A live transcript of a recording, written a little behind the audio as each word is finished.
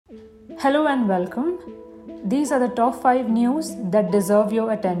Hello and welcome. These are the top 5 news that deserve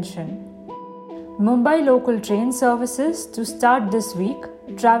your attention. Mumbai local train services to start this week,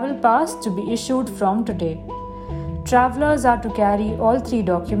 travel pass to be issued from today. Travelers are to carry all 3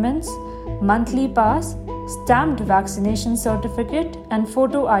 documents: monthly pass, stamped vaccination certificate and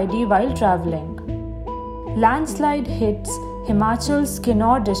photo ID while travelling. Landslide hits Himachal's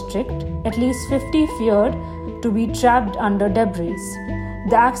Kinnaur district, at least 50 feared to be trapped under debris.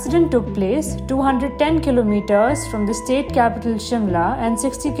 The accident took place 210 kilometers from the state capital Shimla and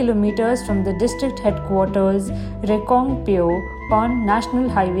 60 kilometers from the district headquarters Rekongpyo on National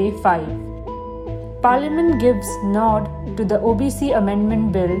Highway 5. Parliament gives nod to the OBC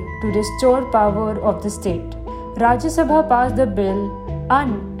amendment bill to restore power of the state. Rajya Sabha passed the bill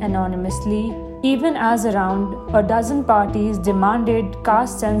unanimously, even as around a dozen parties demanded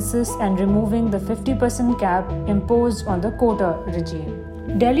caste census and removing the 50% cap imposed on the quota regime.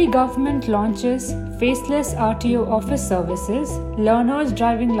 Delhi government launches faceless RTO office services, learners'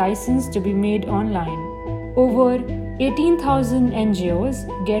 driving license to be made online. Over 18,000 NGOs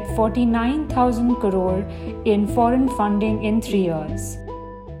get 49,000 crore in foreign funding in 3 years.